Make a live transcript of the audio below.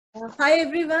Hi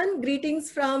everyone,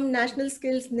 greetings from National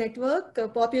Skills Network,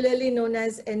 popularly known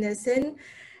as NSN.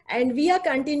 And we are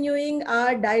continuing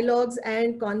our dialogues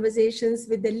and conversations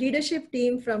with the leadership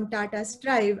team from Tata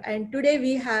STRIVE. And today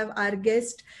we have our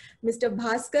guest, Mr.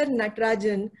 Bhaskar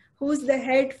Natarajan, who's the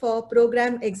head for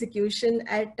program execution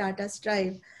at Tata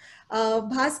STRIVE.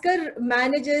 Bhaskar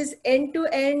manages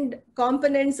end-to-end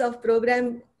components of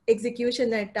program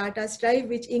execution at Tata STRIVE,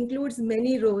 which includes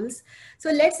many roles. So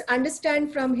let's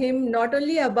understand from him not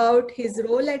only about his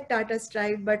role at Tata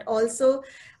STRIVE, but also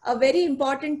a very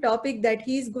important topic that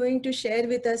he's going to share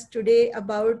with us today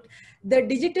about the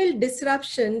digital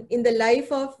disruption in the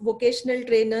life of vocational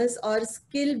trainers or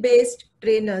skill-based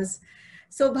trainers.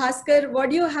 So Bhaskar,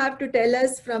 what do you have to tell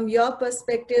us from your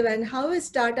perspective, and how is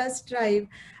Tata STRIVE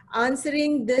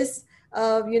answering this,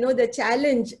 the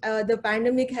challenge the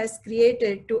pandemic has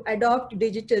created to adopt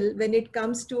digital when it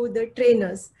comes to the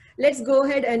trainers? Let's go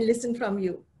ahead and listen from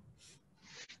you.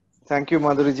 Thank you,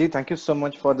 Madhuriji. Thank you so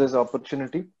much for this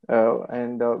opportunity.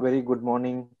 And very good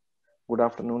morning, good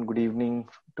afternoon, good evening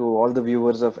to all the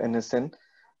viewers of NSN.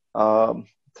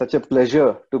 Such a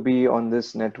pleasure to be on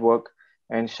this network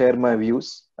and share my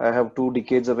views. I have 2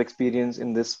 decades of experience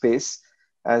in this space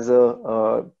as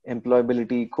a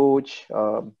employability coach,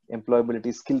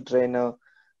 employability skill trainer,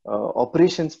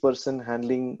 operations person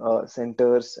handling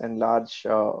centers and large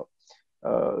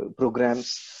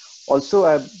programs. Also,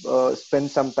 I've spent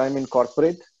some time in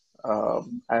corporate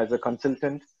as a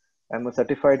consultant. I'm a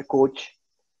certified coach.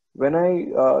 When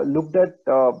I looked at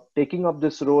taking up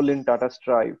this role in Tata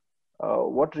STRIVE,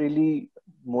 what really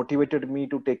motivated me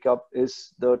to take up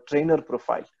is the trainer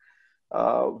profile,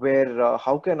 where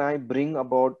how can I bring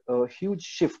about a huge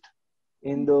shift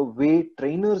in the way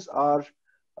trainers are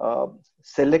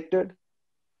selected,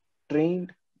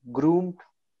 trained, groomed,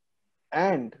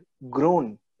 and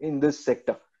grown in this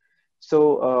sector.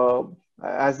 So,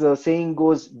 as the saying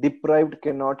goes, deprived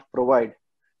cannot provide.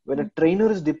 When a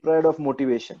trainer is deprived of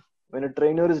motivation, when a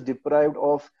trainer is deprived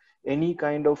of any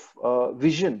kind of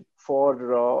vision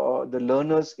for the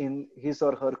learners in his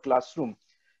or her classroom,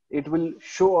 it will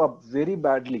show up very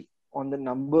badly on the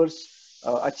numbers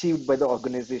achieved by the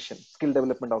organization, skill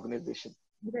development organization.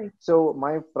 Right. So,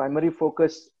 my primary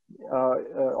focus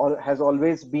has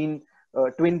always been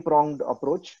twin-pronged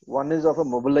approach. One is of a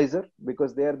mobilizer,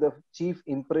 because they are the chief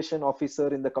impression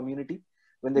officer in the community.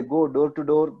 When they go door to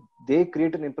door, they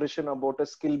create an impression about a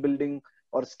skill building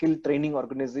or skill training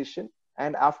organization.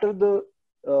 And after the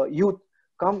youth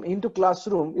come into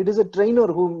classroom, it is a trainer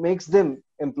who makes them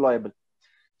employable.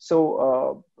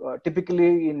 So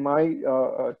typically in my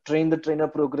train the trainer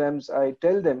programs, I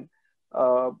tell them,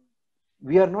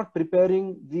 we are not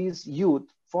preparing these youth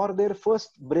for their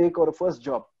first break or first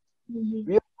job.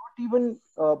 We are not even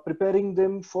preparing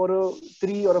them for a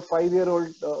 3 or a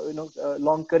 5-year-old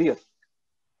long career.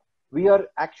 We are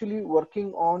actually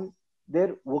working on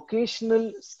their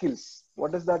vocational skills.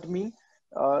 What does that mean?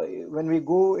 When we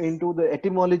go into the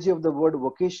etymology of the word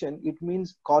vocation, it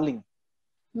means calling.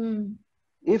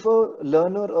 If a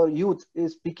learner or youth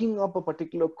is picking up a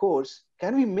particular course,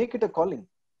 can we make it a calling?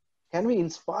 Can we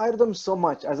inspire them so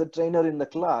much as a trainer in the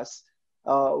class?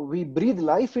 We breathe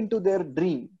life into their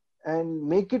dream and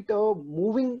make it a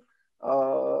moving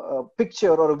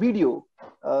picture or a video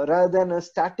rather than a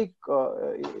static, a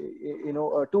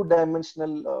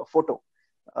 2-dimensional photo.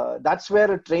 That's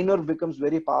where a trainer becomes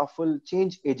very powerful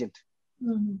change agent.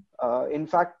 In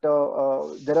fact,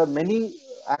 there are many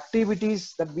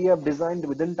activities that we have designed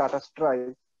within Tata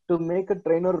STRIVE to make a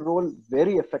trainer role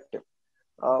very effective.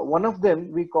 One of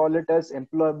them, we call it as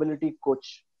employability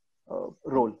coach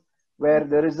role, where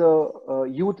there is a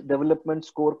youth development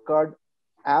scorecard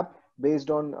app based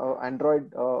on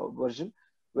Android version,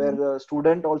 where the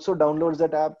student also downloads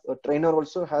that app. A trainer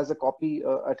also has a copy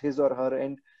at his or her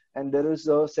end, and there is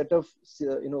a set of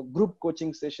group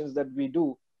coaching sessions that we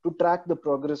do to track the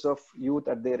progress of youth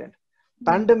at their end.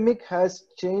 Pandemic has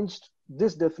changed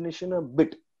this definition a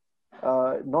bit,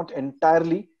 not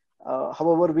entirely.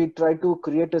 However, we try to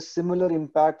create a similar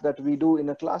impact that we do in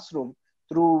a classroom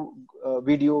through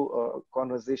video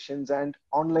conversations and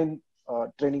online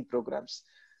training programs.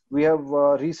 We have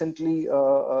recently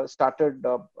started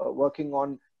working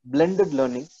on blended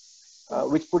learning,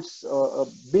 which puts a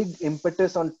big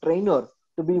impetus on trainer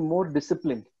to be more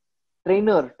disciplined,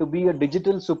 trainer to be a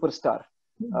digital superstar,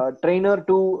 trainer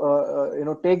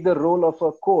to take the role of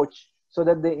a coach, so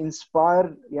that they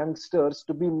inspire youngsters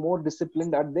to be more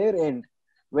disciplined at their end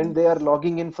when they are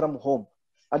logging in from home.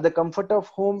 At the comfort of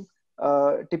home,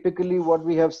 typically what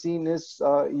we have seen is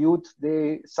youth,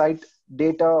 they cite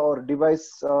data or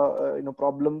device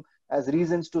problem as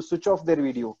reasons to switch off their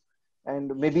video.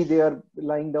 and maybe they are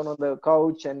lying down on the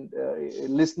couch and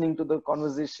listening to the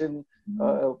conversation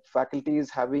faculty is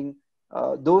having.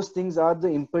 Those things are the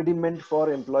impediment for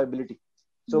employability.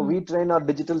 So we train our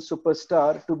digital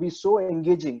superstar to be so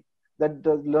engaging that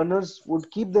the learners would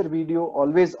keep their video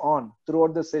always on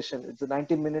throughout the session. It's a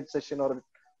 90-minute session or a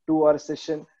 2-hour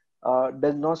session.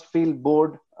 Does not feel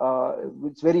bored.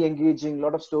 It's very engaging. A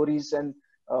lot of stories and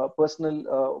personal,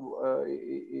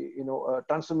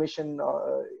 transformation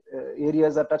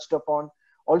areas are touched upon.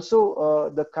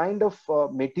 Also, the kind of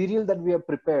material that we have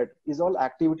prepared is all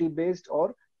activity based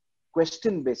or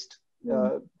question based.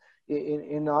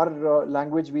 In our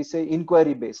language, we say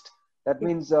inquiry based. That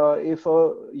means if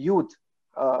a youth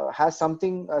has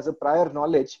something as a prior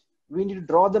knowledge, we need to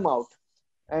draw them out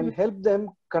and help them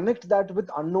connect that with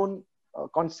unknown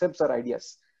concepts or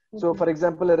ideas. So, for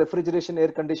example, a refrigeration air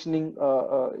conditioning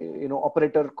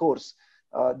operator course,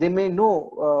 they may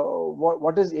know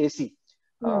what is AC.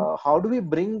 How do we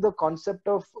bring the concept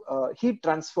of heat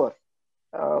transfer?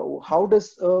 How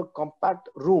does a compact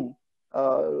room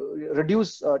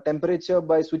reduce temperature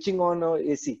by switching on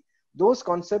AC? Those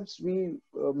concepts we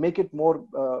make it more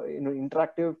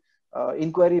interactive,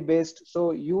 inquiry based.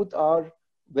 So youth are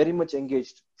very much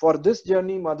engaged. For this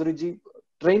journey, Madhuriji,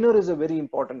 trainer is a very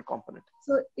important component.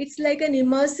 So it's like an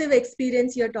immersive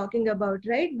experience you're talking about,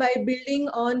 right? By building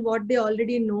on what they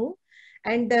already know,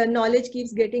 and the knowledge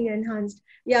keeps getting enhanced.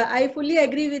 Yeah, I fully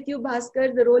agree with you,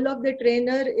 Bhaskar. The role of the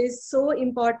trainer is so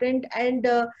important. And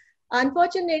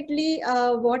unfortunately,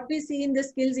 what we see in the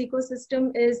skills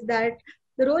ecosystem is that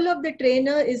the role of the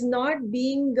trainer is not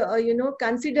being,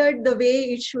 considered the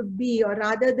way it should be, or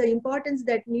rather the importance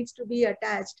that needs to be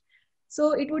attached.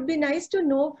 So it would be nice to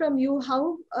know from you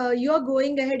how you are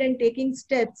going ahead and taking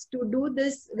steps to do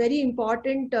this very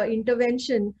important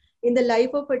intervention in the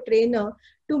life of a trainer,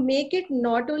 to make it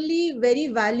not only very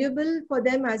valuable for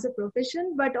them as a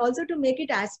profession, but also to make it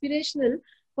aspirational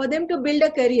for them to build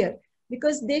a career.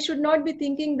 Because they should not be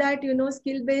thinking that,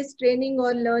 skill-based training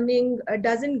or learning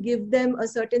doesn't give them a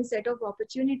certain set of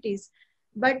opportunities.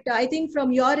 But I think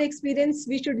from your experience,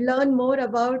 we should learn more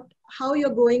about how you're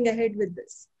going ahead with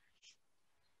this.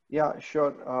 Yeah,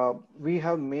 sure. We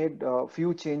have made a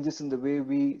few changes in the way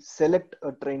we select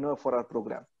a trainer for our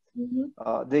program.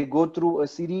 They go through a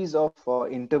series of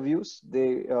interviews.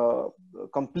 They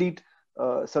complete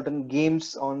certain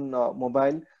games on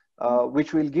mobile,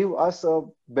 which will give us a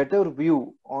better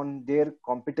view on their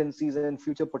competencies and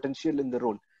future potential in the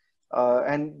role.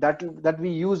 And that we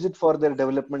use it for their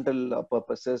developmental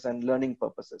purposes and learning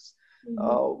purposes.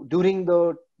 During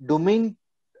the domain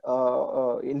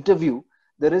interview,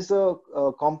 there is a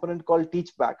component called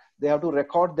teach back. They have to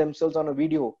record themselves on a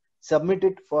video, submit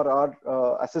it for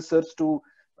our assessors to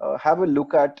have a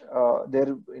look at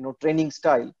their training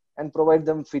style and provide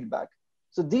them feedback.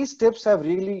 So these steps have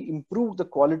really improved the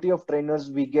quality of trainers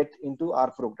we get into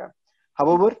our program.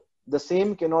 However, the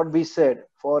same cannot be said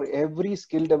for every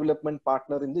skill development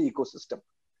partner in the ecosystem.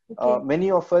 Okay. Many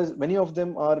of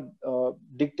them are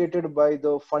dictated by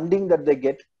the funding that they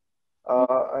get.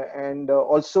 And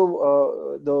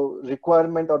also the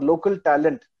requirement or local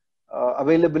talent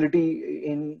availability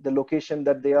in the location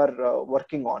that they are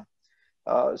working on.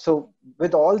 So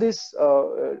with all these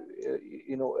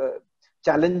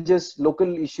challenges,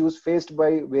 local issues faced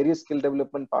by various skill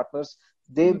development partners,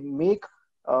 they make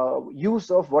use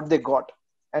of what they got.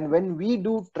 And when we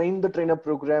do train the trainer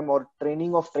program or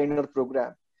training of trainer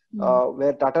program,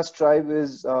 where Tata STRIVE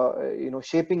is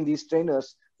shaping these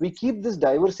trainers, we keep this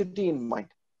diversity in mind.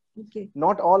 Okay.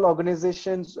 Not all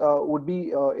organizations would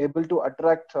be able to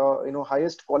attract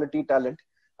highest quality talent.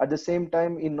 At the same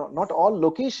time, in not all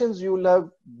locations you will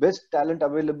have best talent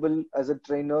available as a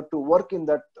trainer to work in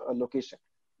that location.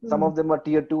 Some of them are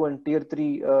tier 2 and tier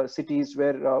 3 cities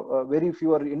where very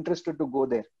few are interested to go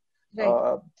there.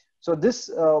 Right. So this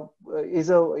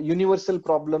is a universal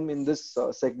problem in this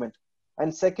segment.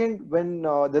 And second, when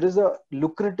there is a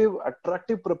lucrative,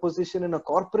 attractive proposition in a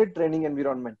corporate training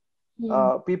environment,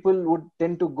 people would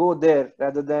tend to go there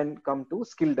rather than come to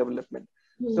skill development.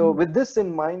 So with this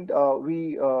in mind,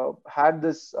 we had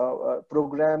this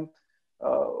program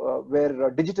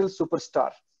where Digital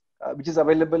Superstar, which is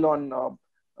available on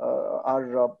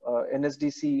our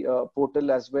NSDC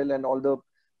portal as well, and all the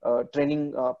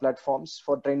training platforms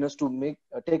for trainers to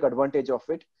take advantage of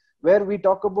it, where we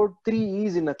talk about 3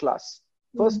 E's in a class.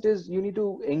 First is you need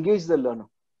to engage the learner.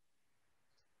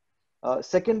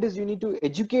 Second is you need to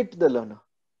educate the learner.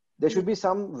 There should be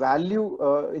some value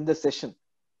in the session.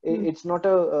 It's not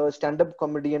a stand-up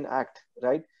comedian act,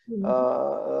 right?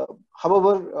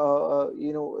 However,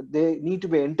 they need to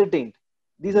be entertained.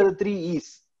 These are the 3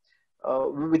 E's.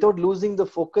 without losing the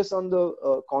focus on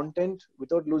the content,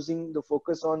 without losing the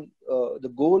focus on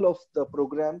the goal of the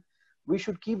program. We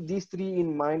should keep these three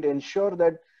in mind, ensure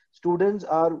that students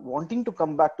are wanting to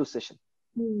come back to session.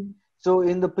 So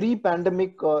in the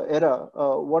pre-pandemic era,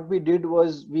 what we did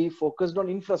was we focused on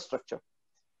infrastructure,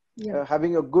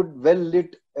 having a good,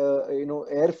 well-lit,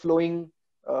 air-flowing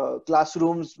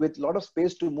classrooms with a lot of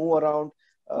space to move around,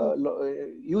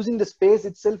 using the space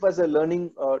itself as a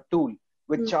learning tool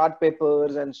with chart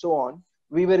papers and so on.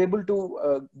 We were able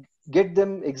to get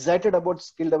them excited about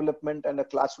skill development and a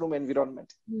classroom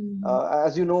environment.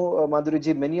 As you know,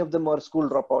 Madhuriji, many of them are school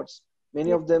dropouts.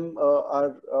 Many of them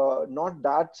are not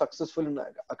that successful in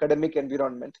academic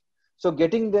environment. So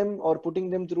getting them or putting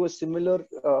them through a similar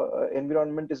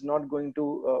environment is not going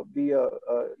to be a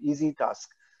easy task.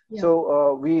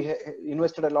 So we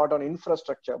invested a lot on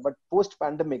infrastructure, but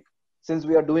post-pandemic, since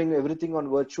we are doing everything on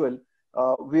virtual,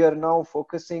 we are now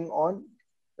focusing on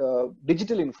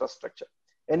digital infrastructure,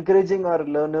 encouraging our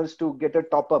learners to get a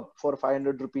top-up for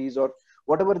 500 rupees or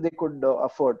whatever they could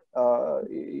afford,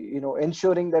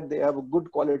 ensuring that they have a good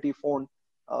quality phone.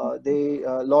 They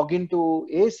log into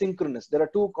asynchronous. There are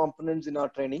two components in our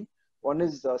training. One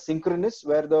is synchronous,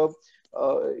 where the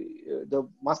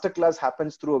masterclass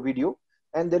happens through a video.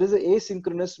 And there is a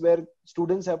asynchronous where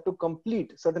students have to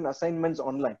complete certain assignments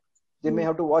online. They may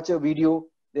have to watch a video.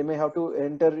 They may have to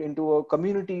enter into a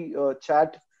community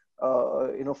chat,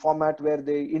 format where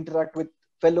they interact with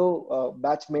fellow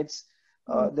batchmates.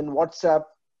 Then WhatsApp.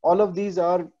 All of these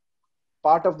are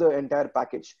part of the entire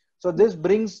package. So this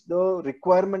brings the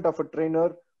requirement of a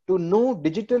trainer to know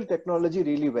digital technology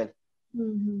really well.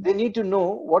 They need to know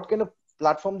what kind of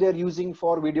platform they are using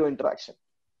for video interaction.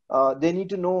 They need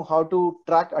to know how to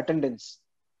track attendance,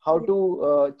 how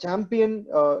to champion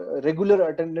regular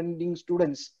attending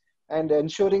students, and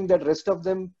ensuring that rest of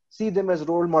them see them as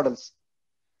role models,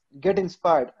 get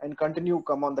inspired, and continue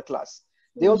come on the class.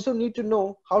 They also need to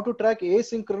know how to track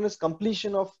asynchronous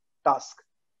completion of task.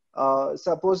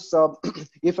 Suppose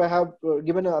if I have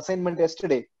given an assignment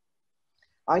yesterday,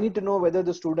 I need to know whether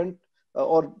the student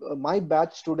or my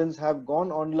batch students have gone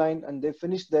online and they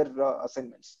finished their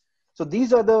assignments. So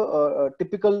these are the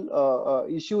typical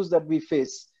issues that we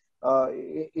face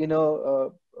in a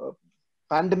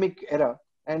pandemic era,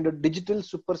 and a digital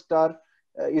superstar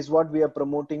is what we are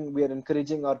promoting. We are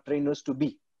encouraging our trainers to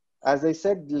be. As I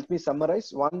said, let me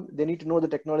summarize. One, they need to know the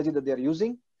technology that they are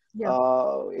using,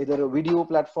 either a video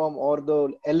platform or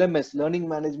the LMS, learning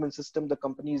management system, the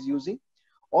company is using,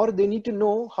 or they need to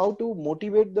know how to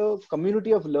motivate the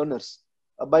community of learners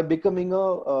by becoming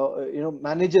a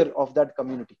manager of that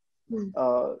community.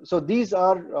 So these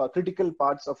are critical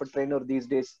parts of a trainer these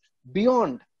days,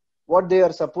 beyond what they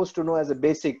are supposed to know as a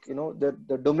basic,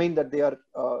 the domain that they are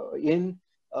in,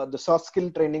 the soft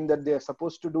skill training that they are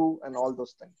supposed to do, and all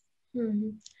those things.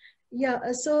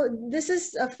 Yeah, so this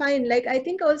is fine. Like, I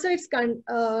think also it's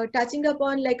touching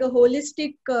upon like a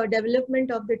holistic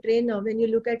development of the trainer when you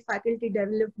look at faculty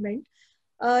development.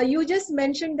 You just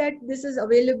mentioned that this is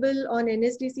available on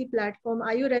NSDC platform.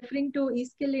 Are you referring to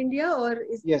eSkill India or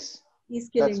is Yes,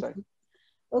 eSkill that's India? right.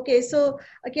 Okay, so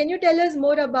can you tell us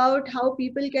more about how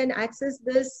people can access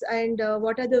this, and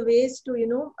what are the ways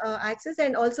to access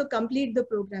and also complete the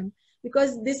program?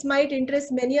 Because this might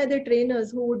interest many other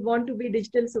trainers who would want to be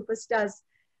digital superstars.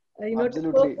 To cope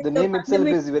Absolutely. with The the name itself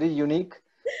pandemic. is very unique.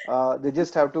 They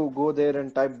just have to go there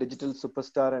and type digital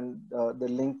superstar, and the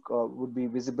link would be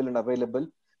visible and available.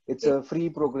 It's Okay. a free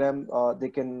program. They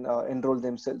can enroll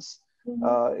themselves.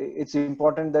 Mm-hmm. It's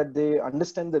important that they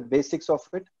understand the basics of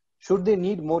it. Should they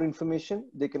need more information,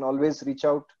 they can always reach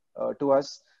out to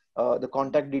us. The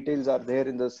contact details are there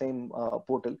in the same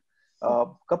portal.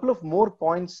 Couple of more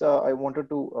points I wanted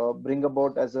to bring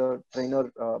about as a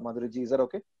trainer, Madhuriji. Is that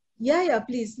okay? Yeah,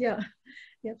 please. Yeah,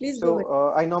 please go ahead.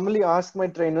 So I normally ask my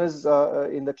trainers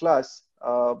in the class,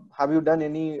 have you done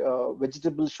any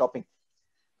vegetable shopping?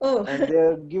 Oh. And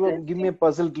they give me a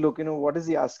puzzled look. What is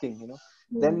he asking?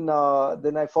 Hmm.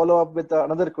 Then I follow up with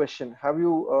another question. Have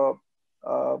you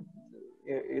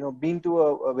been to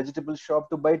a vegetable shop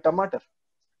to buy tomato?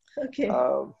 Okay.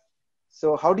 Uh,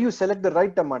 so how do you select the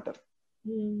right tomato?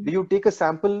 Do Hmm. you take a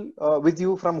sample with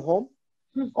you from home,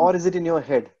 or is it in your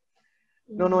head?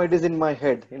 No, it is in my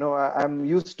head. I'm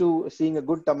used to seeing a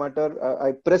good tomato.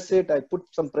 I press it, I put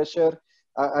some pressure.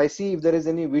 I see if there is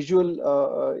any visual,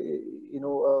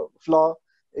 flaw.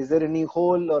 Is there any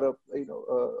hole or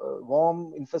a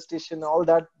worm infestation? All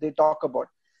that they talk about.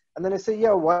 And then I say,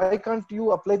 yeah, why can't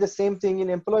you apply the same thing in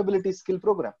employability skill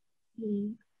program?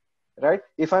 Hmm. Right?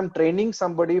 If I'm training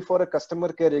somebody for a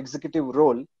customer care executive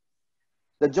role,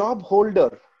 the job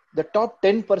holder the top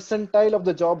 10 percentile of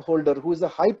the job holder who is a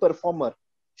high performer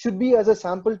should be as a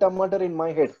sample tomato in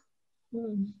my head.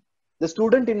 The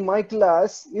student in my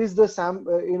class is the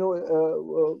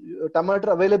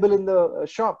tomato available in the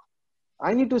shop.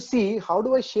 I need to see how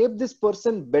do I shape this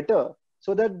person better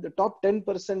so that the top 10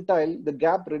 percentile, the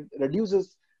gap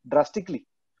reduces drastically.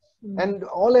 And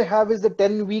all I have is the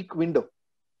 10-week window,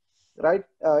 right?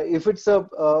 If it's a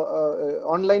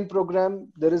online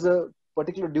program, there is a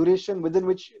particular duration within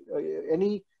which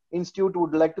any institute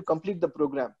would like to complete the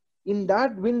program. In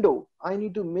that window, I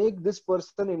need to make this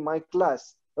person in my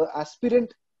class an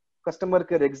aspirant customer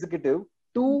care executive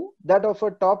to that of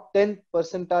a top 10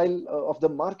 percentile of the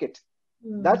market.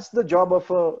 That's the job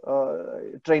of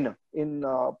a trainer in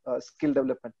skill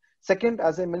development. Second,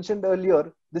 as I mentioned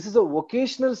earlier, this is a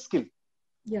vocational skill.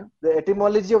 Yeah. The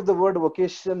etymology of the word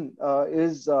vocation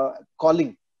is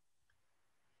calling.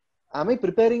 Am I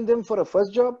preparing them for a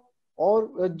first job,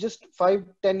 or just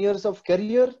 5-10 years of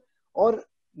career, or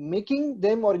making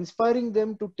them or inspiring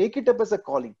them to take it up as a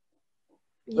calling?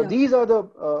 So these are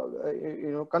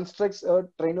the constructs a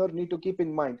trainer need to keep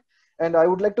in mind. And I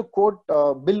would like to quote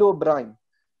Bill O'Brien,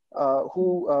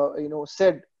 who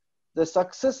said, "The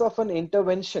success of an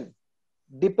intervention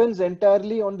depends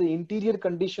entirely on the interior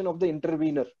condition of the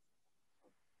intervener."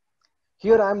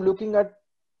 Here I am looking at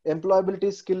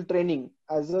employability skill training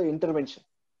as an intervention.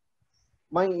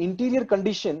 My interior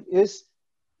condition is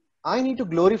I need to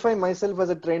glorify myself as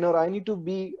a trainer. I need to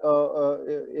be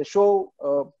a show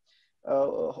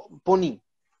pony,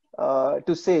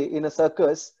 to say, in a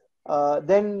circus.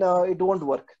 Then it won't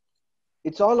work.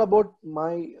 It's all about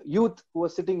my youth who are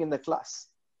sitting in the class.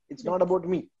 It's not about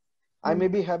me. I may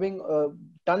be having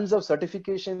tons of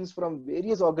certifications from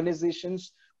various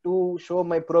organizations to show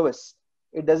my prowess.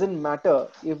 It doesn't matter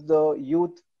if the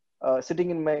youth sitting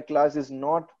in my class is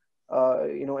not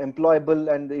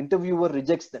employable and the interviewer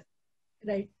rejects them.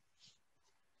 Right.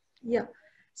 Yeah.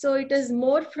 So it is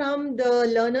more from the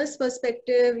learner's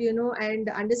perspective, and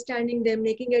understanding them,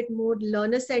 making it more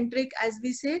learner-centric, as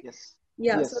we say. Yes.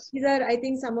 Yeah. Yes. So these are, I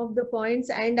think, some of the points.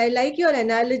 And I like your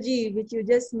analogy, which you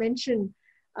just mentioned.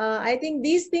 I think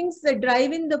these things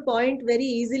drive in the point very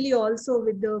easily also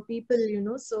with the people,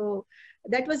 So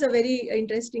that was a very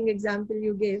interesting example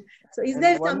you gave. So is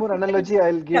there one more something analogy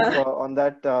I'll give Yeah. on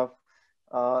that?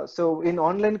 So in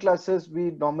online classes,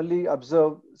 we normally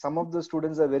observe some of the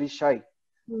students are very shy,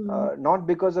 not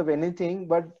because of anything,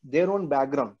 but their own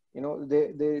background.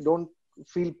 They don't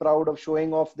feel proud of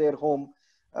showing off their home,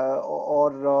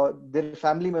 or their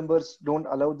family members don't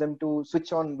allow them to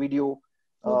switch on video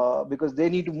because they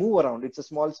need to move around. It's a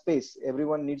small space.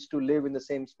 Everyone needs to live in the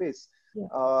same space.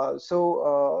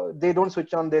 So they don't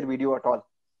switch on their video at all.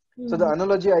 So the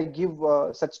analogy I give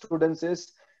such students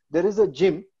is, there is a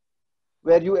gym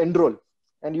where you enroll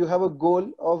and you have a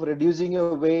goal of reducing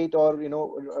your weight, or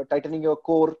tightening your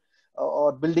core,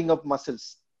 or building up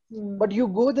muscles. But you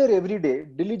go there every day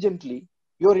diligently,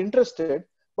 you're interested,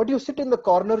 but you sit in the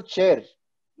corner chair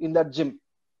in that gym.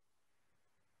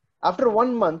 After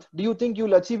 1 month, do you think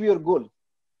you'll achieve your goal?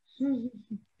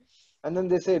 And then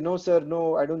they say, "No sir,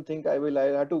 no, I don't think I will. I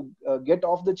have to get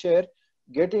off the chair,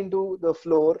 get into the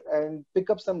floor and pick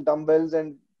up some dumbbells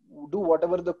and do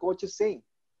whatever the coach is saying."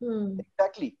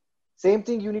 Exactly. Same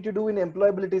thing you need to do in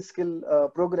employability skill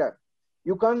program.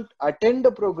 You can't attend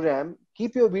the program,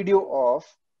 keep your video off,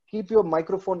 keep your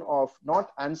microphone off,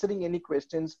 not answering any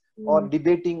questions, or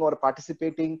debating or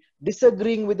participating,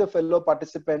 disagreeing with a fellow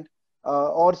participant,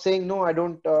 or saying, "No, I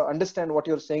don't understand what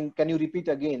you're saying. Can you repeat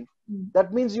again?"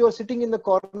 That means you are sitting in the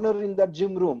corner in that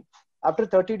gym room. After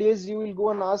 30 days, you will go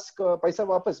and ask paisa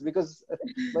wapas, because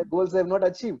my goals I have not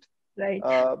achieved. Right.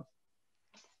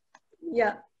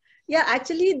 Yeah. Yeah,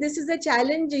 actually, this is a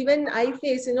challenge even I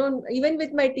face, even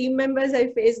with my team members,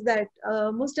 I face that.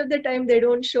 Most of the time, they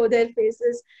don't show their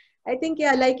faces. I think,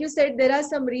 yeah, like you said, there are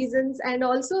some reasons, and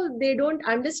also they don't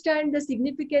understand the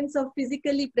significance of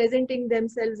physically presenting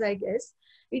themselves, I guess.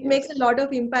 It makes a lot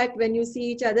of impact when you see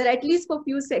each other, at least for a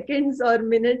few seconds or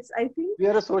minutes, I think. We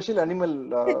are a social animal,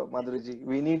 Madhuriji.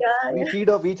 We feed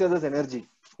off each other's energy.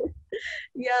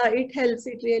 Yeah, it helps.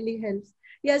 It really helps.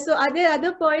 Yeah, so are there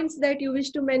other points that you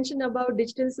wish to mention about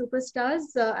Digital Superstars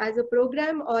as a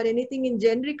program, or anything in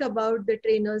generic about the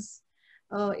trainers?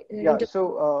 So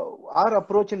our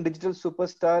approach in Digital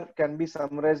Superstar can be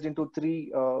summarized into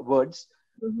 3 words: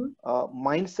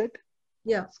 mindset,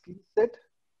 skill set,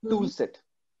 tool set.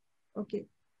 Okay.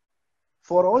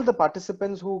 For all the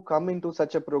participants who come into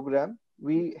such a program,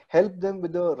 we help them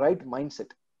with the right mindset.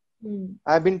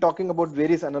 I've been talking about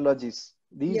various analogies.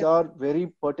 These are very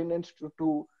pertinent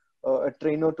to a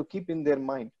trainer to keep in their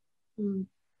mind.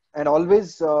 and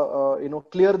always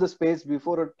clear the space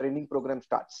before a training program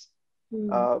starts.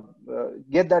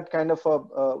 Get that kind of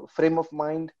a frame of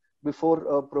mind before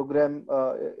a program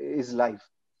is live.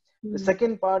 The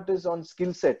second part is on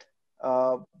skill set.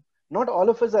 Not all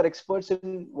of us are experts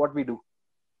in what we do.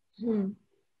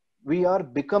 We are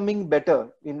becoming better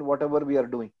in whatever we are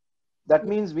doing. That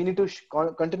means we need to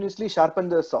continuously sharpen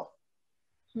the saw.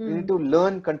 We need to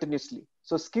learn continuously.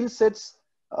 So skill sets,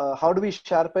 how do we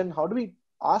sharpen? How do we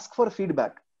ask for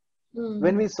feedback?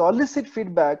 When we solicit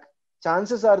feedback,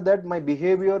 chances are that my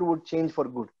behavior would change for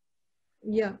good.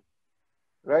 Yeah.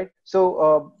 Right.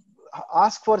 So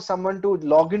ask for someone to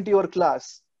log into your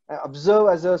class, observe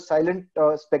as a silent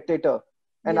spectator,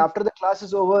 and after the class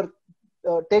is over,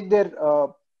 take their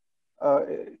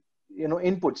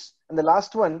inputs. And the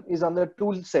last one is on the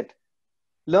tool set.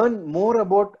 Learn more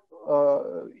about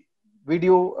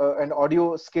video and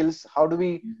audio skills. How do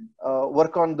we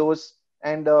work on those,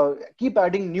 and keep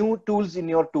adding new tools in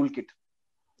your toolkit.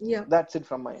 Yeah. That's it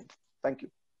from my end. Thank you.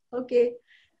 Okay.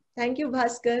 Thank you,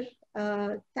 Bhaskar.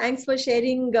 Thanks for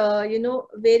sharing,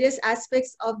 various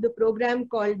aspects of the program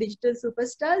called Digital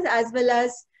Superstars, as well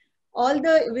as all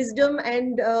the wisdom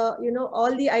and,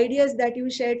 all the ideas that you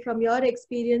shared from your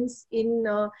experience in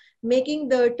making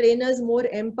the trainers more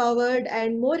empowered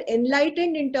and more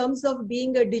enlightened in terms of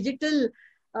being a digital,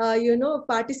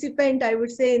 participant, I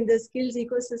would say, in the skills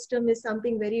ecosystem is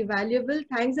something very valuable.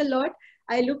 Thanks a lot.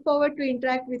 I look forward to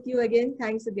interact with you again.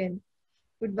 Thanks again.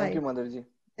 Goodbye. Thank you, Madhurji.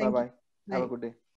 Thank you. Bye-bye. Have a good day.